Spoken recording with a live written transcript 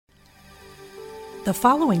The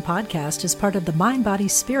following podcast is part of the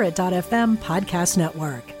MindBodySpirit.fm podcast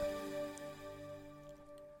network.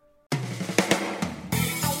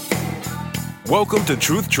 Welcome to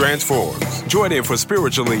Truth Transforms. Join in for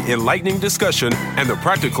spiritually enlightening discussion and the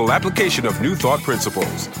practical application of new thought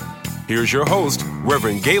principles. Here's your host,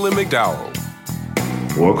 Reverend Galen McDowell.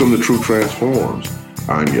 Welcome to Truth Transforms.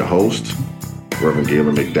 I'm your host, Reverend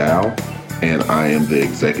Galen McDowell, and I am the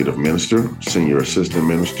Executive Minister, Senior Assistant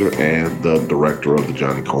Minister, and the Director of the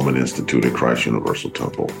Johnnie Colemon Institute at Christ Universal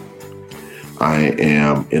Temple. I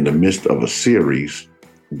am in the midst of a series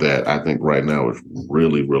that I think right now is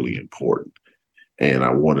really, really important. And I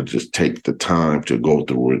want to just take the time to go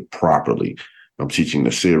through it properly. I'm teaching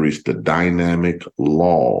the series, The Dynamic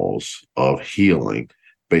Laws of Healing,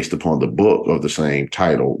 based upon the book of the same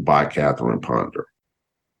title by Catherine Ponder.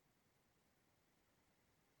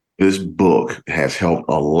 This book has helped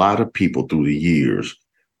a lot of people through the years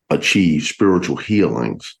achieve spiritual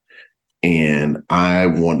healings, and I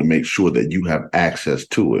want to make sure that you have access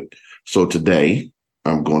to it. So today,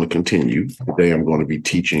 I'm going to continue. Today, I'm going to be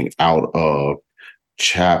teaching out of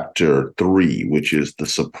Chapter 3, which is the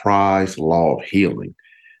surprise law of healing.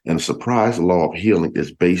 And the surprise law of healing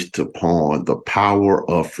is based upon the power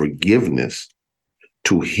of forgiveness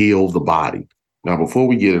to heal the body. Now, before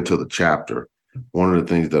we get into the chapter, one of the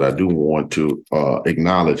things that I do want to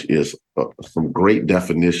acknowledge is some great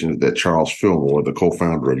definitions that Charles Fillmore, the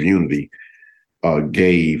co-founder of Unity,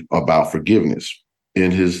 gave about forgiveness in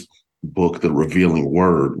his book, The Revealing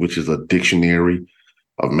Word, which is a dictionary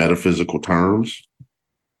of metaphysical terms.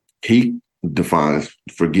 He defines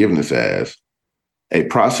forgiveness as a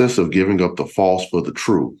process of giving up the false for the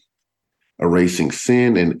true, erasing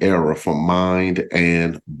sin and error from mind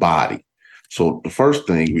and body. So the first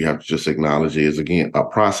thing we have to just acknowledge is, again, a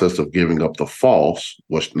process of giving up the false,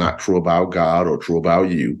 what's not true about God or true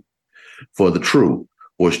about you, for the true,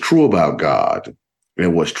 what's true about God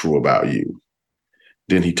and what's true about you.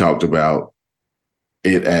 Then he talked about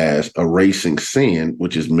it as erasing sin,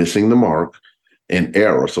 which is missing the mark, and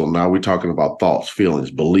error. So now we're talking about thoughts,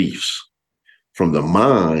 feelings, beliefs from the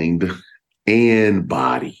mind and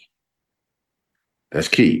body. That's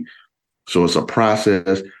key. So it's a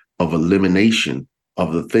process of elimination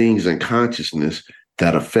of the things in consciousness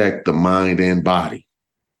that affect the mind and body.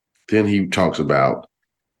 Then he talks about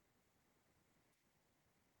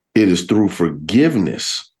it is through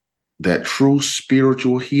forgiveness that true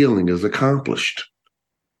spiritual healing is accomplished.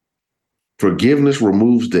 Forgiveness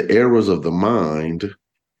removes the errors of the mind,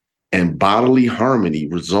 and bodily harmony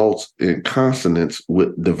results in consonance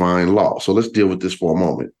with divine law. So let's deal with this for a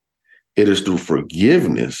moment. It is through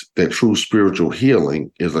forgiveness that true spiritual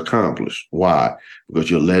healing is accomplished. Why?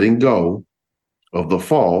 Because you're letting go of the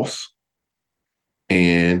false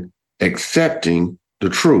and accepting the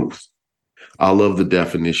truth. I love the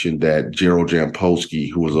definition that Gerald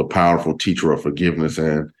Jampolsky, who was a powerful teacher of forgiveness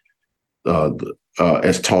and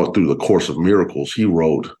as taught through the Course of Miracles, he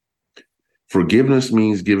wrote, "Forgiveness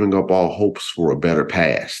means giving up all hopes for a better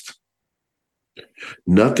past.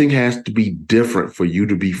 Nothing has to be different for you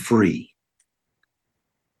to be free."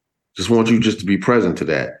 Just want you just to be present to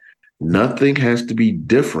that. Nothing has to be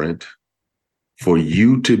different for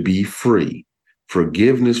you to be free.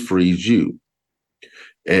 Forgiveness frees you.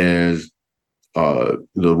 As the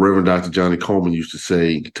Reverend Dr. Johnnie Colemon used to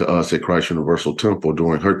say to us at Christ Universal Temple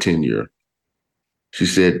during her tenure, she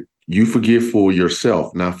said, "You forgive for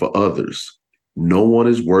yourself, not for others. No one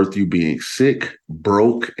is worth you being sick,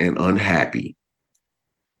 broke, and unhappy.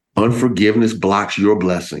 Unforgiveness blocks your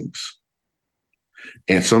blessings."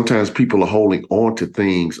 And sometimes people are holding on to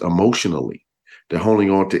things emotionally. They're holding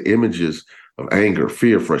on to images of anger,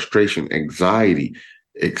 fear, frustration, anxiety,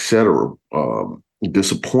 etc.,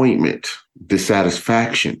 disappointment,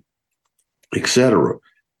 dissatisfaction, etc.,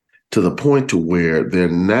 to the point to where they're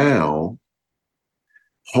now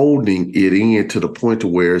holding it in to the point to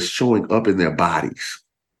where it's showing up in their bodies.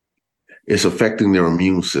 It's affecting their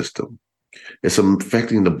immune system. It's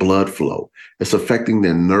affecting the blood flow. It's affecting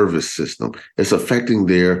their nervous system. It's affecting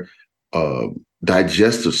their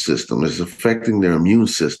digestive system. It's affecting their immune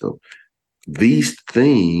system. These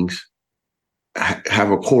things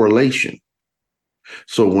have a correlation.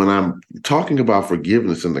 So when I'm talking about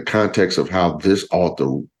forgiveness in the context of how this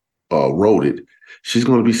author wrote it, she's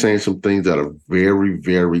going to be saying some things that are very,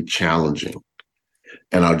 very challenging.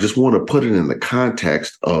 And I just want to put it in the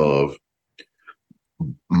context of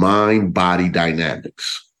mind-body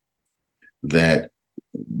dynamics, that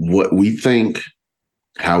what we think,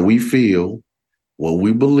 how we feel, what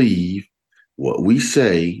we believe, what we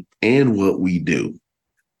say, and what we do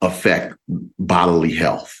affect bodily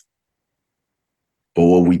health. But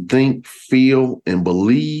what we think, feel, and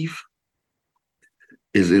believe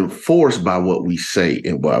is enforced by what we say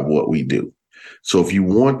and by what we do. So if you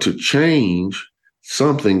want to change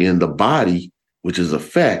something in the body, which is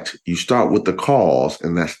effect, you start with the cause,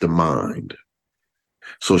 and that's the mind.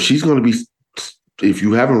 So she's going to be, if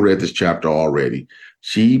you haven't read this chapter already,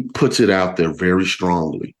 she puts it out there very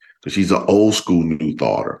strongly because she's an old school New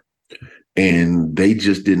Thoughter. And they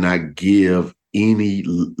just did not give any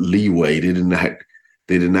leeway.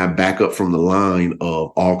 They did not back up from the line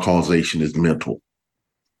of all causation is mental.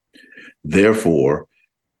 Therefore,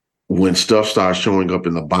 when stuff starts showing up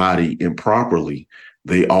in the body improperly,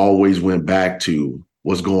 they always went back to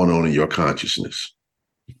what's going on in your consciousness.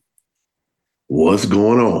 What's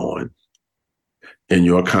going on in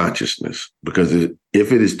your consciousness? Because if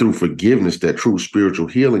it is through forgiveness that true spiritual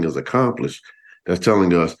healing is accomplished, that's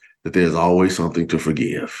telling us that there's always something to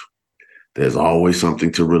forgive. There's always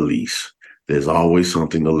something to release. There's always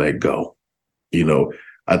something to let go.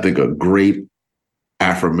 I think a great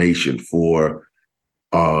affirmation for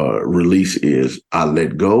release is I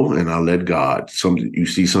let go and I let God. You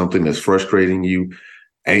see something that's frustrating you,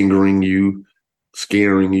 angering you,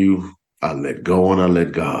 scaring you, I let go and I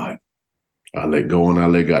let God. I let go and I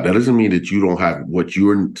let God. That doesn't mean that you don't have what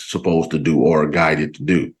you're supposed to do or are guided to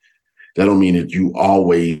do. That don't mean that you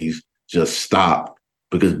always just stop,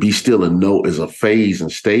 because be still and know is a phase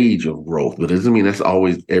and stage of growth, but it doesn't mean that's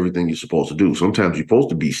always everything you're supposed to do. Sometimes you're supposed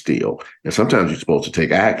to be still, and sometimes you're supposed to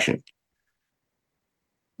take action.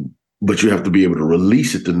 But you have to be able to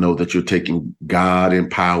release it to know that you're taking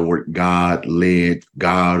God-empowered, God-led,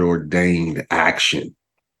 God-ordained action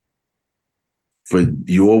for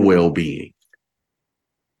your well-being.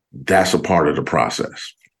 That's a part of the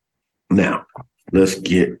process. Now, let's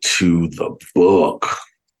get to the book.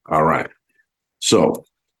 All right. So,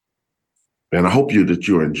 and I hope that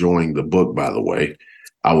you're enjoying the book, by the way.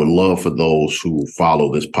 I would love for those who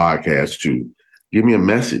follow this podcast to give me a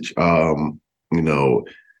message. I'm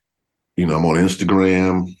on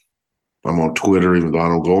Instagram. I'm on Twitter, even though I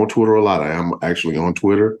don't go on Twitter a lot. I am actually on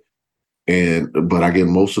Twitter. But I get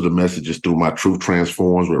most of the messages through my Truth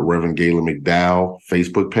Transforms with Reverend Galen McDowell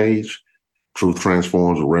Facebook page. Truth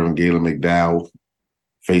Transforms with Reverend Galen McDowell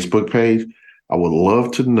Facebook page. I would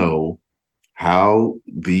love to know how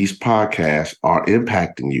these podcasts are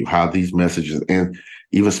impacting you, how these messages, and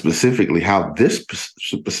even specifically how this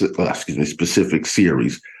specific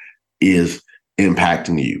series is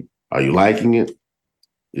impacting you. Are you liking it?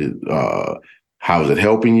 How is it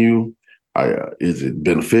helping you? Is it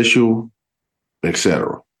beneficial,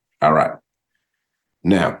 etc.? All right.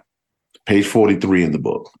 Now, page 43 in the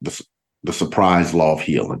book, The Surprise Law of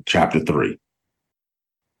Healing, chapter 3.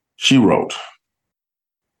 She wrote,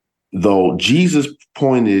 though Jesus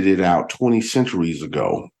pointed it out 20 centuries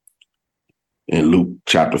ago in Luke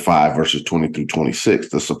chapter 5, verses 20 through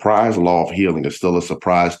 26, the surprise law of healing is still a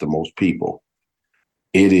surprise to most people.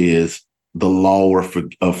 It is the law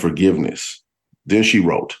of forgiveness. Then she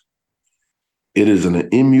wrote, it is an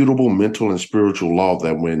immutable mental and spiritual law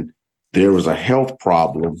that when there is a health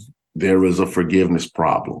problem, there is a forgiveness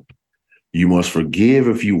problem. You must forgive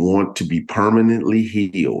if you want to be permanently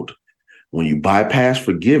healed. When you bypass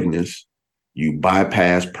forgiveness, you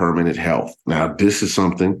bypass permanent health. Now, this is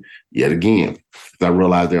something, yet again, I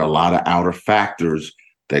realize there are a lot of outer factors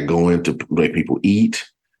that go into the way people eat,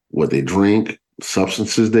 what they drink,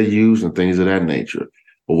 substances they use, and things of that nature.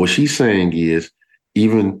 But what she's saying is,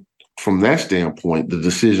 even from that standpoint, the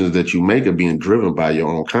decisions that you make are being driven by your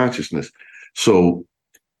own consciousness. So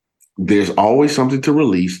there's always something to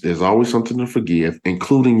release. There's always something to forgive,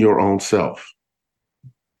 including your own self.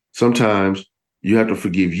 Sometimes you have to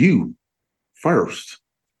forgive you first.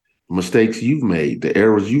 Mistakes you've made, the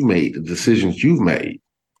errors you've made, the decisions you've made.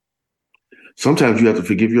 Sometimes you have to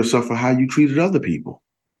forgive yourself for how you treated other people.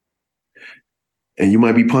 And you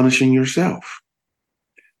might be punishing yourself.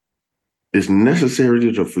 It's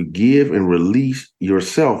necessary to forgive and release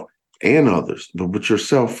yourself and others, but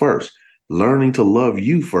yourself first. Learning to love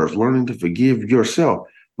you first, learning to forgive yourself,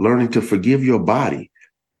 learning to forgive your body.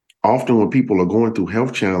 Often when people are going through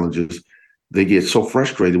health challenges, they get so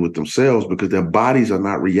frustrated with themselves because their bodies are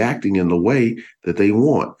not reacting in the way that they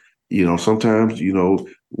want. Sometimes,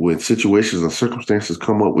 when situations and circumstances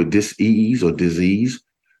come up with dis-ease or disease,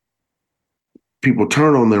 people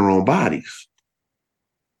turn on their own bodies.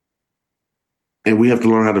 And we have to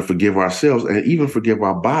learn how to forgive ourselves and even forgive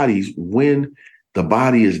our bodies when the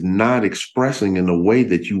body is not expressing in the way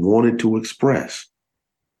that you want it to express.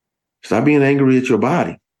 Stop being angry at your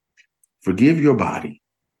body. Forgive your body.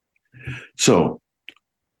 So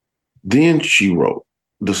then she wrote,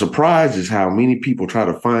 the surprise is how many people try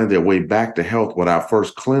to find their way back to health without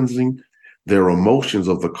first cleansing their emotions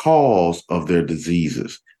of the cause of their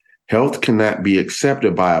diseases. Health cannot be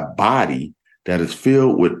accepted by a body that is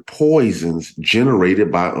filled with poisons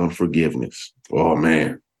generated by unforgiveness. Oh,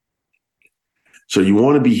 man. So you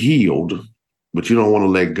want to be healed, but you don't want to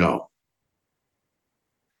let go.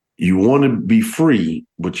 You want to be free,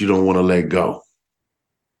 but you don't want to let go.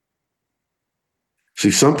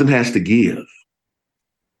 See, something has to give.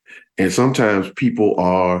 And sometimes people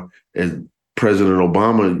are, as President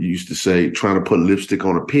Obama used to say, trying to put lipstick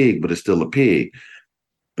on a pig, but it's still a pig.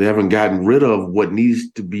 They haven't gotten rid of what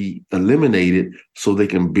needs to be eliminated so they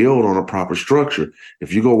can build on a proper structure.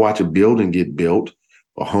 If you go watch a building get built,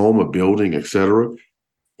 a home, a building, et cetera,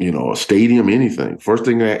 a stadium, anything, first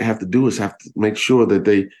thing they have to do is have to make sure that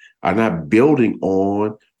they are not building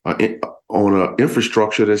on an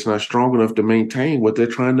infrastructure that's not strong enough to maintain what they're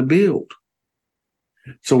trying to build.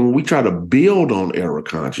 So when we try to build on error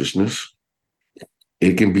consciousness,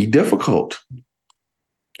 it can be difficult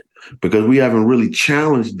because we haven't really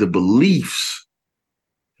challenged the beliefs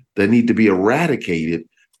that need to be eradicated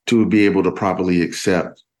to be able to properly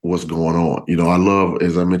accept what's going on. I love,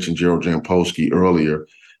 as I mentioned, Gerald Jampolsky earlier,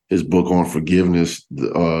 his book on forgiveness,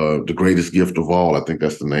 The Greatest Gift of All. I think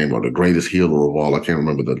that's the name, or The Greatest Healer of All. I can't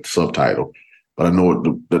remember the subtitle, but I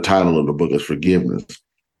know the title of the book is Forgiveness.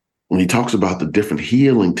 When he talks about the different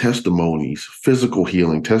healing testimonies, physical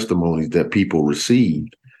healing testimonies that people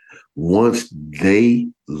received, once they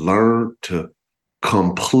learn to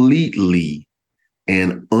completely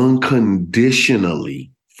and unconditionally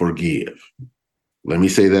forgive. Let me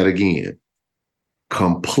say that again.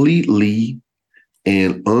 Completely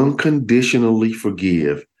and unconditionally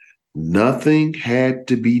forgive. Nothing had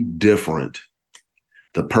to be different.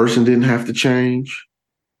 The person didn't have to change.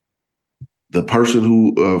 The person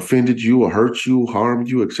who offended you or hurt you, harmed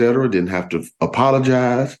you, etc., didn't have to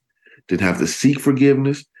apologize, didn't have to seek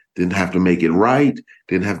forgiveness, didn't have to make it right,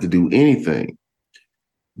 didn't have to do anything.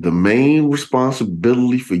 The main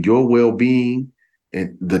responsibility for your well-being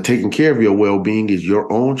and the taking care of your well-being is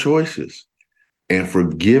your own choices. And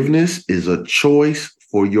forgiveness is a choice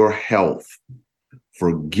for your health.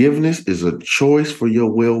 Forgiveness is a choice for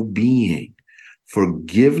your well-being.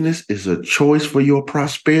 Forgiveness is a choice for your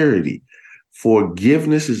prosperity.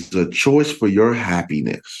 Forgiveness is a choice for your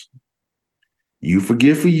happiness. You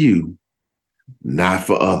forgive for you, not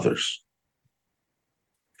for others.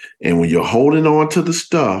 And when you're holding on to the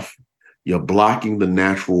stuff, you're blocking the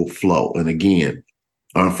natural flow. And again,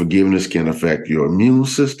 unforgiveness can affect your immune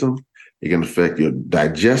system. It can affect your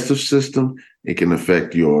digestive system. It can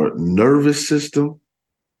affect your nervous system.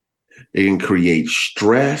 It can create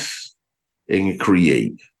stress. It can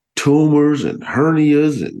create tumors and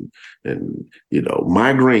hernias and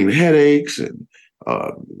migraine headaches and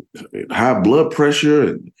high blood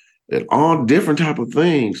pressure and all different type of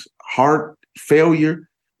things, heart failure,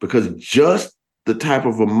 because just the type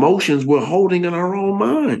of emotions we're holding in our own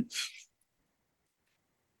minds.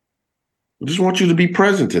 I just want you to be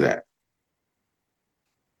present to that.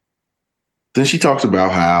 Then she talks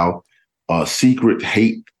about how secret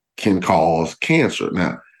hate can cause cancer.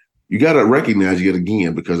 Now, you got to recognize it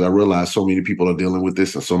again, because I realize so many people are dealing with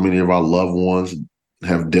this and so many of our loved ones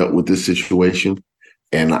have dealt with this situation.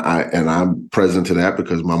 And I'm present to that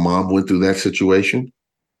because my mom went through that situation.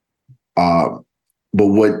 But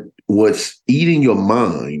what's eating your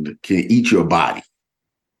mind can eat your body.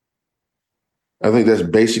 I think that's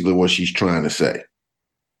basically what she's trying to say.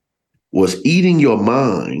 What's eating your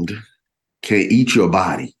mind can eat your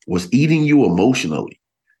body. What's eating you emotionally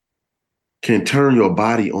can turn your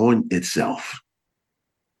body on itself.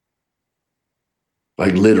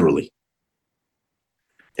 Like literally.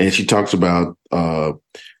 And she talks about the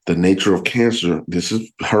nature of cancer. This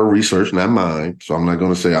is her research, not mine. So I'm not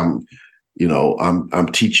going to say I'm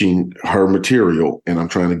teaching her material and I'm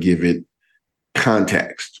trying to give it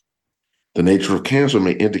context. The nature of cancer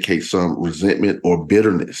may indicate some resentment or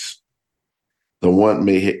bitterness. The one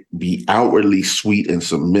may be outwardly sweet and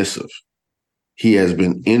submissive. He has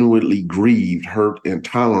been inwardly grieved, hurt,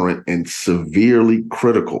 intolerant, and severely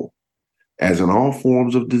critical. As in all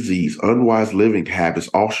forms of disease, unwise living habits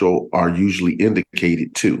also are usually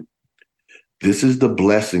indicated too. This is the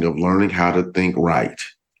blessing of learning how to think right.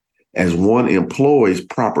 As one employs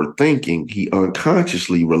proper thinking, he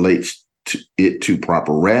unconsciously relates it to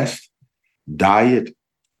proper rest, diet,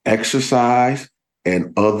 exercise,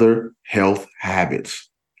 and other health habits.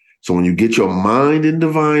 So when you get your mind in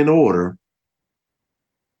divine order,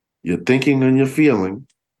 your thinking and your feeling,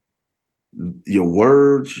 your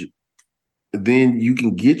words, then you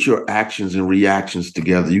can get your actions and reactions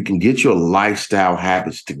together. You can get your lifestyle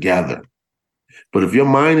habits together. But if your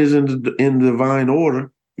mind is in divine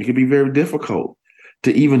order, it can be very difficult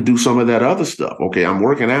to even do some of that other stuff. Okay, I'm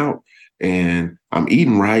working out and I'm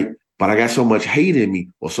eating right, but I got so much hate in me,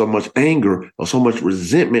 or so much anger, or so much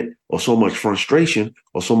resentment, or so much frustration,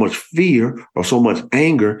 or so much fear, or so much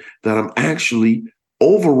anger that I'm actually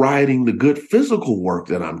overriding the good physical work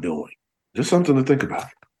that I'm doing. Just something to think about.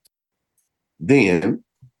 Then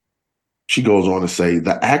she goes on to say,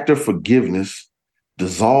 the act of forgiveness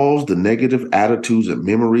dissolves the negative attitudes and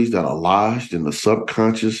memories that are lodged in the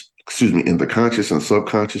in the conscious and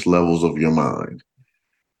subconscious levels of your mind.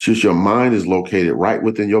 Since your mind is located right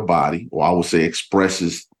within your body, or I would say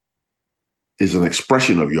is an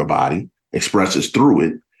expression of your body, expresses through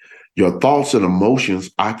it, your thoughts and emotions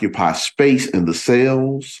occupy space in the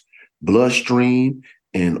cells, bloodstream,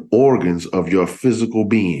 and organs of your physical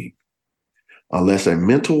being. Unless a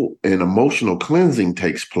mental and emotional cleansing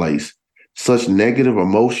takes place, such negative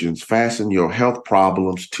emotions fasten your health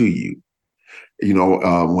problems to you. You know,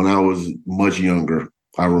 when I was much younger,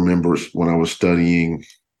 I remember when I was studying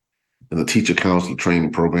in the teacher counselor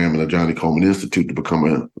training program in the Johnny Coleman Institute to become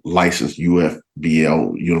a licensed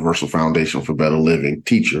UFBL, Universal Foundation for Better Living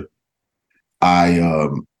teacher.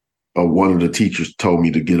 One of the teachers told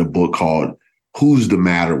me to get a book called Who's the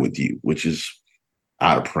Matter with You, which is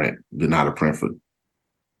out of print, been out of print for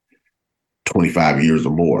 25 years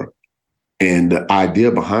or more. And the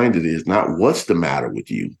idea behind it is not what's the matter with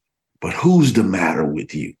you, but who's the matter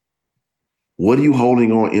with you? What are you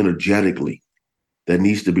holding on energetically that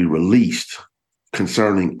needs to be released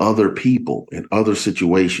concerning other people and other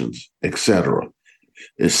situations, etc.?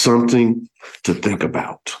 It's something to think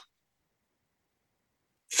about.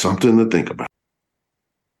 Something to think about.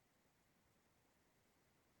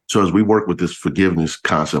 So as we work with this forgiveness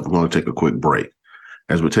concept, we're going to take a quick break.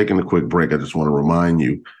 As we're taking a quick break, I just want to remind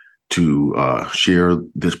you to share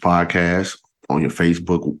this podcast on your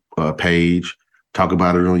Facebook page, talk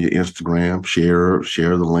about it on your Instagram,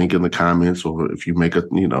 share the link in the comments, or if you make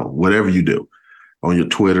whatever you do on your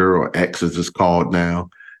Twitter or X as it's called now,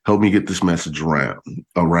 help me get this message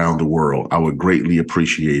around the world. I would greatly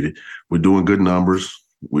appreciate it. We're doing good numbers.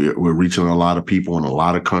 We're reaching a lot of people in a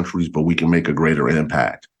lot of countries, but we can make a greater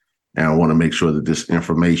impact. And I want to make sure that this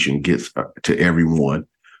information gets to everyone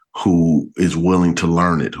who is willing to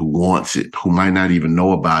learn it, who wants it, who might not even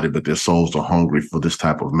know about it, but their souls are hungry for this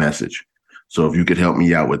type of message. So if you could help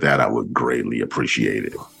me out with that, I would greatly appreciate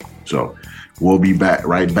it. So we'll be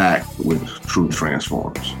right back with Truth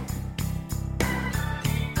Transforms.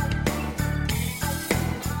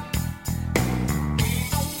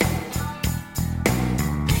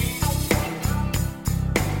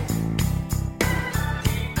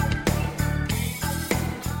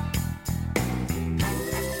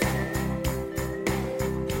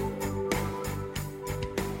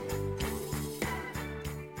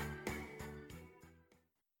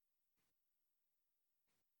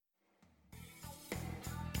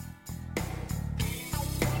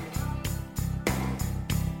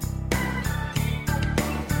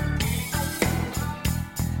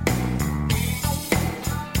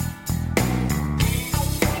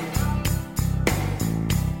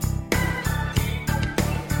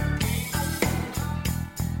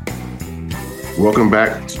 Welcome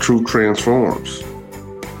back to Truth Transforms.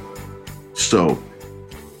 So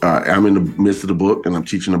I'm in the midst of the book and I'm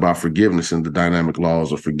teaching about forgiveness and the dynamic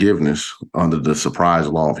laws of forgiveness under the surprise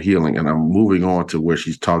law of healing. And I'm moving on to where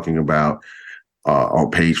she's talking about on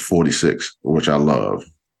page 46, which I love.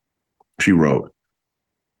 She wrote,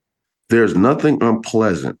 "There's nothing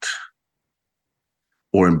unpleasant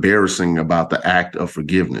or embarrassing about the act of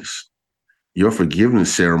forgiveness. Your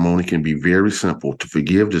forgiveness ceremony can be very simple. To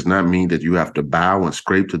forgive does not mean that you have to bow and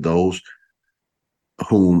scrape to those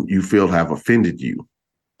whom you feel have offended you.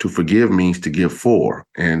 To forgive means to give for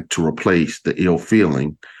and to replace the ill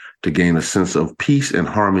feeling, to gain a sense of peace and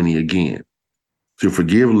harmony again. To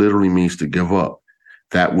forgive literally means to give up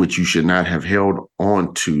that which you should not have held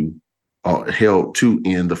to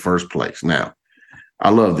in the first place." Now, I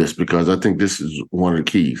love this because I think this is one of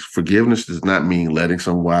the keys. Forgiveness does not mean letting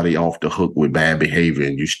somebody off the hook with bad behavior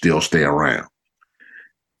and you still stay around.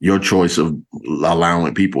 Your choice of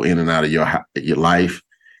allowing people in and out of your life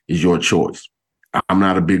is your choice. I'm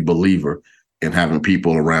not a big believer in having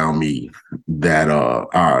people around me that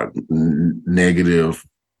are negative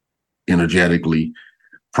energetically,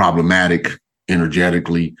 problematic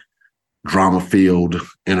energetically, drama-filled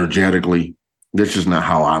energetically. That's just not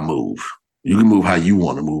how I move. You can move how you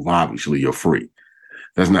want to move. Obviously, you're free.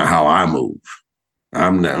 That's not how I move.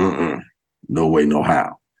 I'm not, no way, no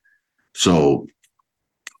how. So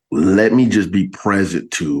let me just be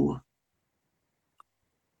present to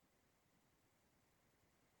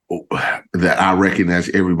that. I recognize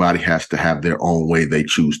everybody has to have their own way they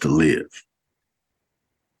choose to live.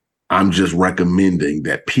 I'm just recommending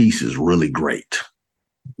that peace is really great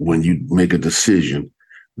when you make a decision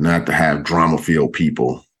not to have drama-filled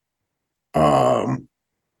people,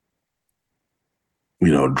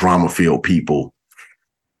 drama-filled people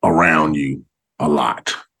around you a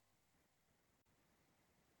lot.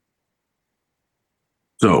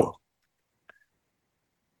 So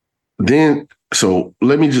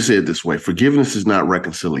let me just say it this way. Forgiveness is not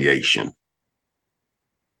reconciliation.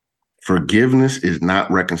 Forgiveness is not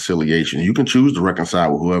reconciliation. You can choose to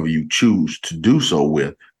reconcile with whoever you choose to do so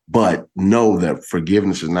with, but know that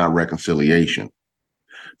forgiveness is not reconciliation.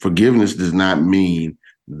 Forgiveness does not mean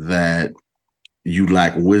that you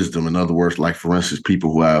lack wisdom. In other words, like, for instance,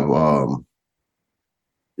 people who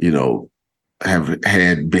have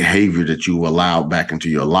had behavior that you allowed back into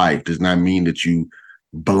your life does not mean that you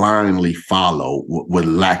blindly follow with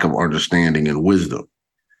lack of understanding and wisdom.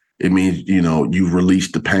 It means, you've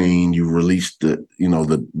released the pain, you've released the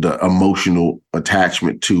emotional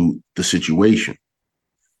attachment to the situation.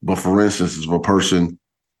 But for instance, if a person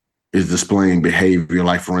is displaying behavior,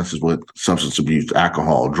 like for instance, with substance abuse,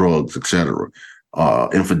 alcohol, drugs, etc.,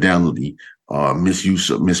 infidelity,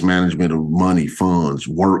 mismanagement of money, funds,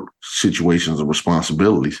 work situations, and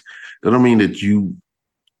responsibilities, that don't mean that you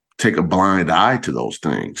take a blind eye to those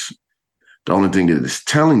things. The only thing that it's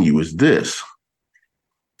telling you is this: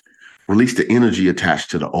 release the energy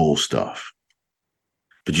attached to the old stuff.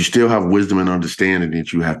 But you still have wisdom and understanding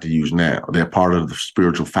that you have to use now. They're part of the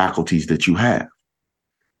spiritual faculties that you have.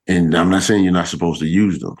 And I'm not saying you're not supposed to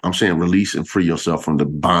use them. I'm saying release and free yourself from the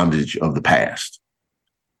bondage of the past.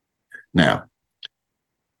 Now,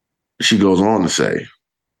 she goes on to say,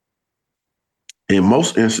 in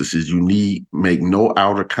most instances, you need make no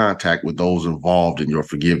outer contact with those involved in your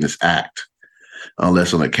forgiveness act,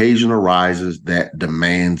 unless an occasion arises that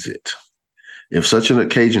demands it. If such an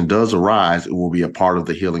occasion does arise, it will be a part of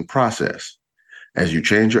the healing process. As you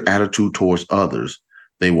change your attitude towards others,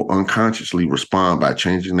 they will unconsciously respond by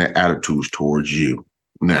changing their attitudes towards you.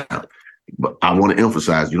 Now, but I want to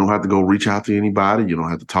emphasize, you don't have to go reach out to anybody. You don't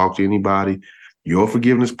have to talk to anybody. Your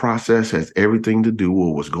forgiveness process has everything to do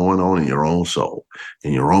with what's going on in your own soul,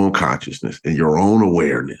 in your own consciousness, in your own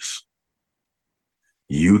awareness.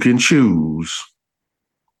 You can choose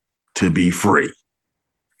to be free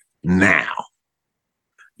now.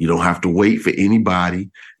 You don't have to wait for anybody.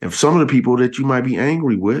 And some of the people that you might be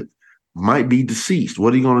angry with might be deceased.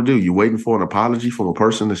 What are you going to do? You're waiting for an apology from a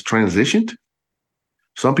person that's transitioned?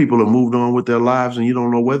 Some people have moved on with their lives and you don't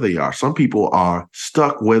know where they are. Some people are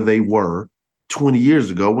stuck where they were 20 years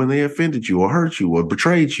ago when they offended you or hurt you or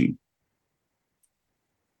betrayed you.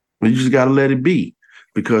 You just got to let it be.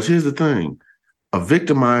 Because here's the thing. A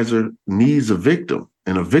victimizer needs a victim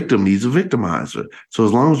and a victim needs a victimizer. So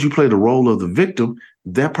as long as you play the role of the victim,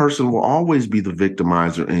 that person will always be the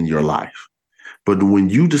victimizer in your life. But when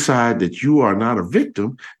you decide that you are not a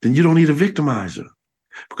victim, then you don't need a victimizer.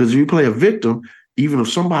 Because if you play a victim, even if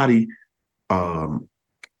somebody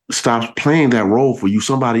stops playing that role for you,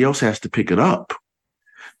 somebody else has to pick it up.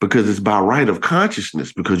 Because it's by right of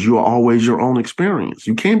consciousness, because you are always your own experience.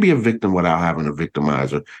 You can't be a victim without having a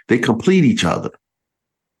victimizer. They complete each other.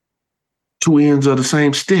 Two ends of the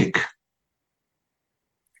same stick.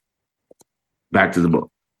 Back to the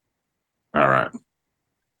book. All right.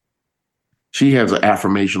 She has an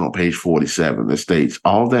affirmation on page 47 that states,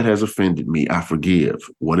 all that has offended me, I forgive.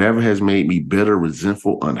 Whatever has made me bitter,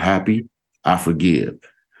 resentful, unhappy, I forgive.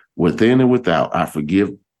 Within and without, I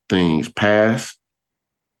forgive things past,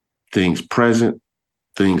 things present,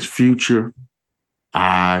 things future.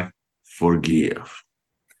 I forgive.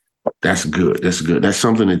 That's good. That's good. That's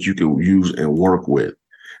something that you can use and work with.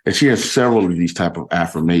 And she has several of these type of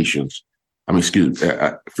affirmations.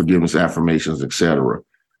 Forgiveness affirmations, etc.,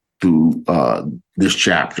 through this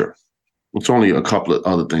chapter. It's only a couple of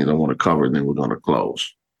other things I want to cover, and then we're going to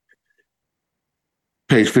close.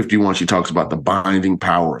 Page 51, she talks about the binding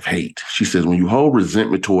power of hate. She says, when you hold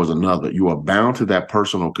resentment towards another, you are bound to that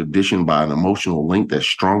personal condition by an emotional link that's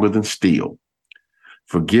stronger than steel.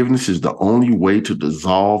 Forgiveness is the only way to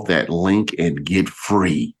dissolve that link and get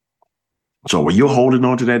free. So when you're holding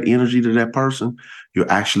on to that energy to that person,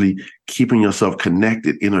 you're actually keeping yourself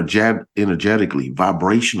connected energetically,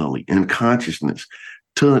 vibrationally, in consciousness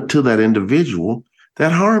to that individual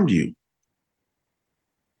that harmed you.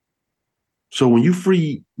 So when you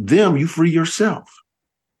free them, you free yourself.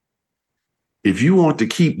 If you want to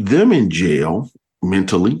keep them in jail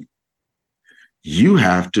mentally, you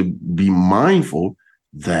have to be mindful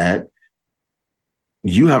that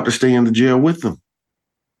you have to stay in the jail with them.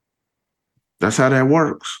 That's how that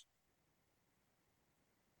works.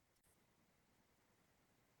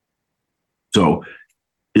 So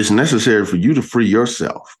it's necessary for you to free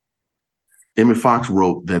yourself. Emmett Fox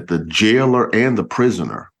wrote that the jailer and the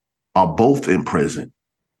prisoner are both in prison.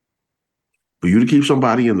 For you to keep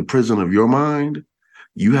somebody in the prison of your mind,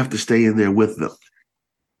 you have to stay in there with them.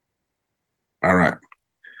 All right.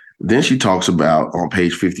 Then she talks about on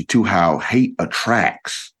page 52 how hate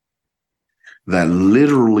attracts. That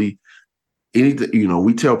literally anything,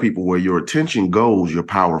 we tell people where your attention goes, your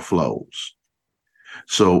power flows.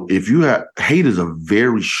 So if you have hate is a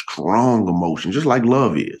very strong emotion, just like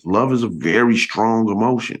love is. Love is a very strong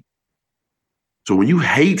emotion. So when you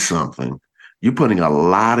hate something, you're putting a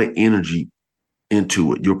lot of energy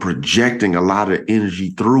into it. You're projecting a lot of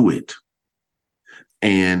energy through it.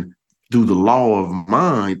 And through the law of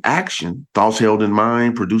mind, action, thoughts held in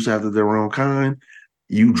mind, produce after their own kind,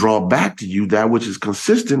 you draw back to you that which is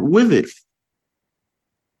consistent with it.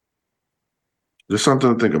 There's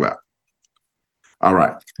something to think about. All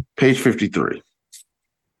right, page 53.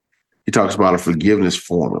 He talks about a forgiveness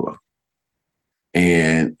formula.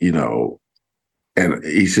 And, and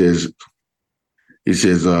he says,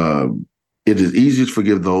 it is easy to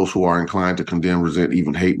forgive those who are inclined to condemn, resent,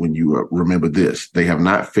 even hate when you remember this. They have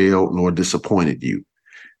not failed nor disappointed you.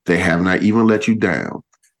 They have not even let you down.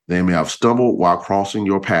 They may have stumbled while crossing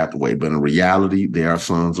your pathway, but in reality, they are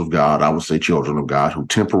sons of God, I would say children of God, who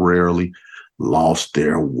temporarily lost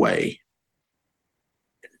their way.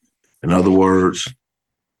 In other words,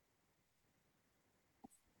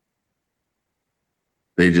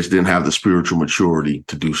 they just didn't have the spiritual maturity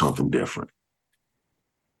to do something different.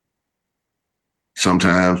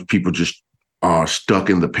 Sometimes people just are stuck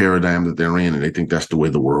in the paradigm that they're in, and they think that's the way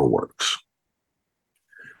the world works.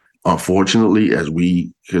 Unfortunately, as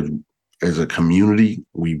a community,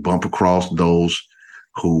 we bump across those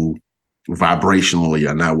who vibrationally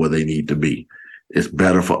are not where they need to be. It's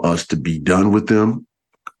better for us to be done with them,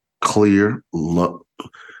 clear, love,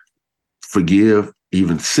 forgive,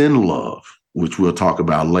 even send love, which we'll talk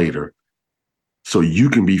about later, so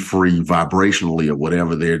you can be free vibrationally of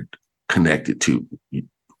whatever they're connected to.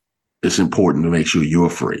 It's important to make sure you're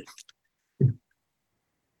free.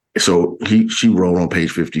 So she wrote on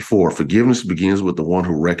page 54, forgiveness begins with the one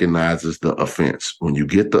who recognizes the offense. When you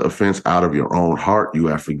get the offense out of your own heart, you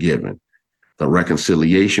are forgiven. The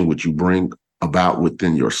reconciliation which you bring about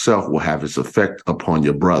within yourself will have its effect upon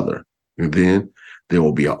your brother. And then there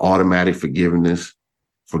will be an automatic forgiving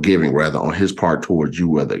on his part towards you,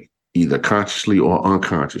 whether either consciously or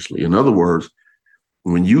unconsciously. In other words,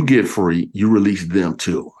 when you get free, you release them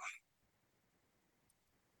too.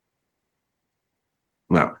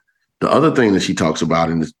 Now, the other thing that she talks about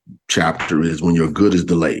in this chapter is when your good is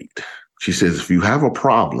delayed. She says, if you have a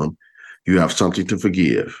problem, you have something to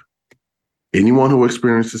forgive. Anyone who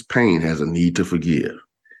experiences pain has a need to forgive.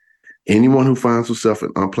 Anyone who finds himself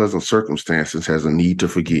in unpleasant circumstances has a need to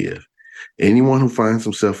forgive. Anyone who finds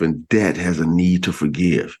himself in debt has a need to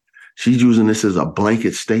forgive. She's using this as a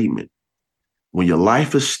blanket statement. When your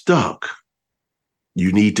life is stuck,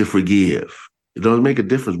 you need to forgive. It doesn't make a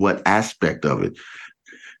difference what aspect of it.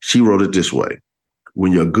 She wrote it this way.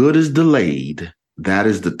 When your good is delayed, that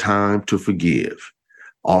is the time to forgive.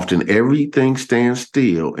 Often everything stands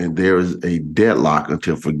still and there is a deadlock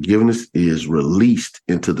until forgiveness is released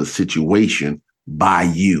into the situation by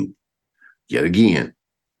you. Yet again,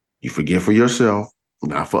 you forgive for yourself,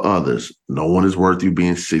 not for others. No one is worth you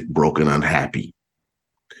being sick, broken, unhappy.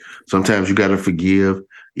 Sometimes you got to forgive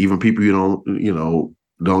even people you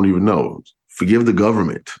don't even know. Forgive the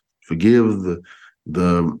government. Forgive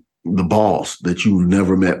the boss that you've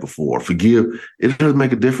never met before. Forgive. It doesn't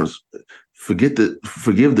make a difference. Forgive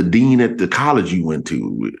the dean at the college you went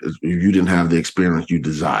to if you didn't have the experience you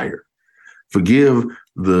desired. Forgive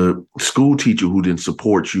the school teacher who didn't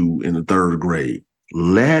support you in the third grade.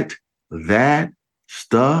 Let that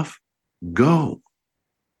stuff go.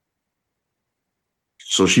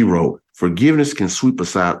 So she wrote, forgiveness can sweep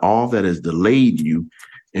aside all that has delayed you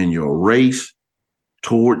in your race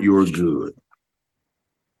toward your good.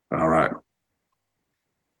 All right.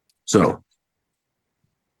 So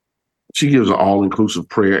she gives an all-inclusive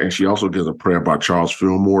prayer, and she also gives a prayer by Charles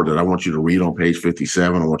Fillmore that I want you to read on page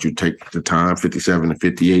 57. I want you to take the time, 57 and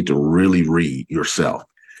 58, to really read yourself.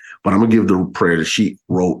 But I'm going to give the prayer that she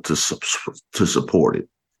wrote to support it.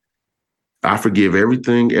 I forgive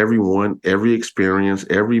everything, everyone, every experience,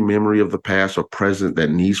 every memory of the past or present that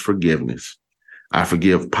needs forgiveness. I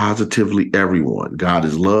forgive positively everyone. God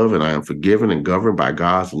is love, and I am forgiven and governed by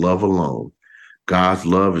God's love alone. God's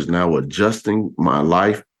love is now adjusting my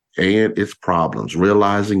life and its problems.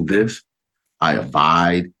 Realizing this, I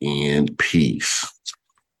abide in peace.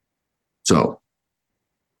 So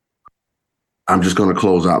I'm just going to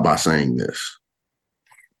close out by saying this.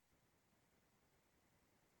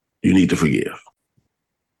 You need to forgive.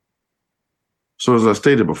 So as I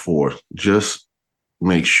stated before, just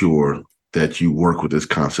make sure that you work with this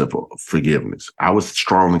concept of forgiveness. I would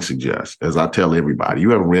strongly suggest, as I tell everybody,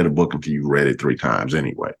 you haven't read a book until you've read it 3 times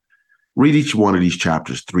anyway. Read each one of these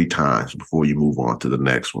chapters 3 times before you move on to the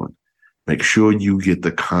next one. Make sure you get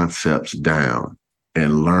the concepts down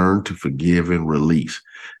and learn to forgive and release.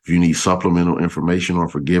 If you need supplemental information on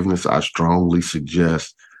forgiveness, I strongly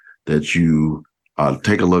suggest that you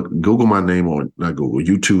take a look, Google my name, or not Google,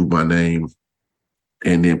 YouTube my name,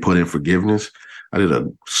 and then put in forgiveness. I did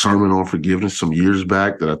a sermon on forgiveness some years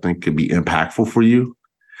back that I think could be impactful for you.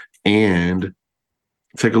 And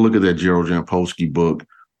take a look at that Gerald Jampolsky book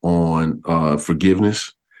on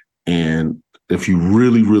forgiveness. And if you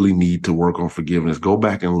really, really need to work on forgiveness, go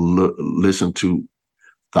back and listen to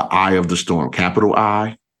the Eye of the Storm, capital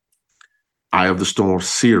Eye of the Storm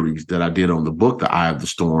series that I did on the book, The Eye of the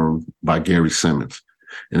Storm by Gary Simmons.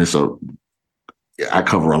 And I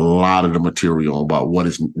cover a lot of the material about what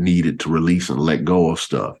is needed to release and let go of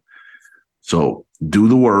stuff. So do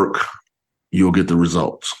the work, you'll get the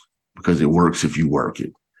results, because it works if you work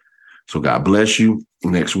it. So God bless you.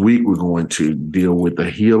 Next week, we're going to deal with the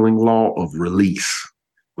healing law of release,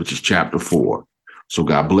 which is chapter 4. So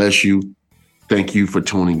God bless you. Thank you for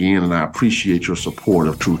tuning in, and I appreciate your support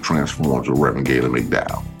of Truth Transforms with Reverend Galen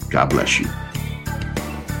McDowell. God bless you.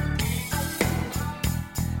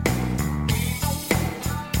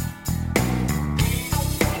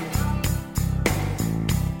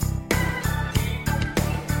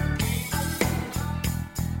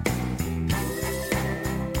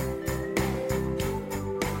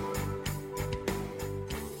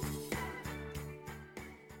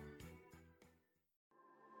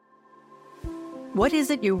 What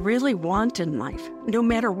is it you really want in life? No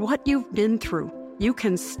matter what you've been through, you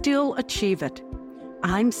can still achieve it.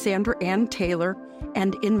 I'm Sandra Ann Taylor,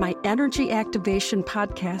 and in my Energy Activation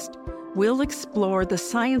podcast, we'll explore the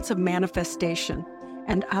science of manifestation,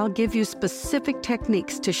 and I'll give you specific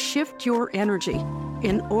techniques to shift your energy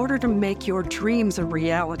in order to make your dreams a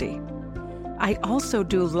reality. I also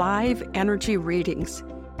do live energy readings,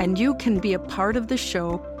 and you can be a part of the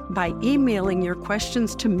show by emailing your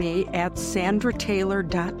questions to me at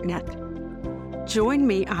sandrataylor.net. Join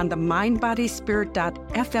me on the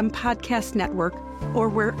mindbodyspirit.fm podcast network or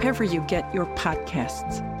wherever you get your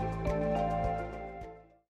podcasts.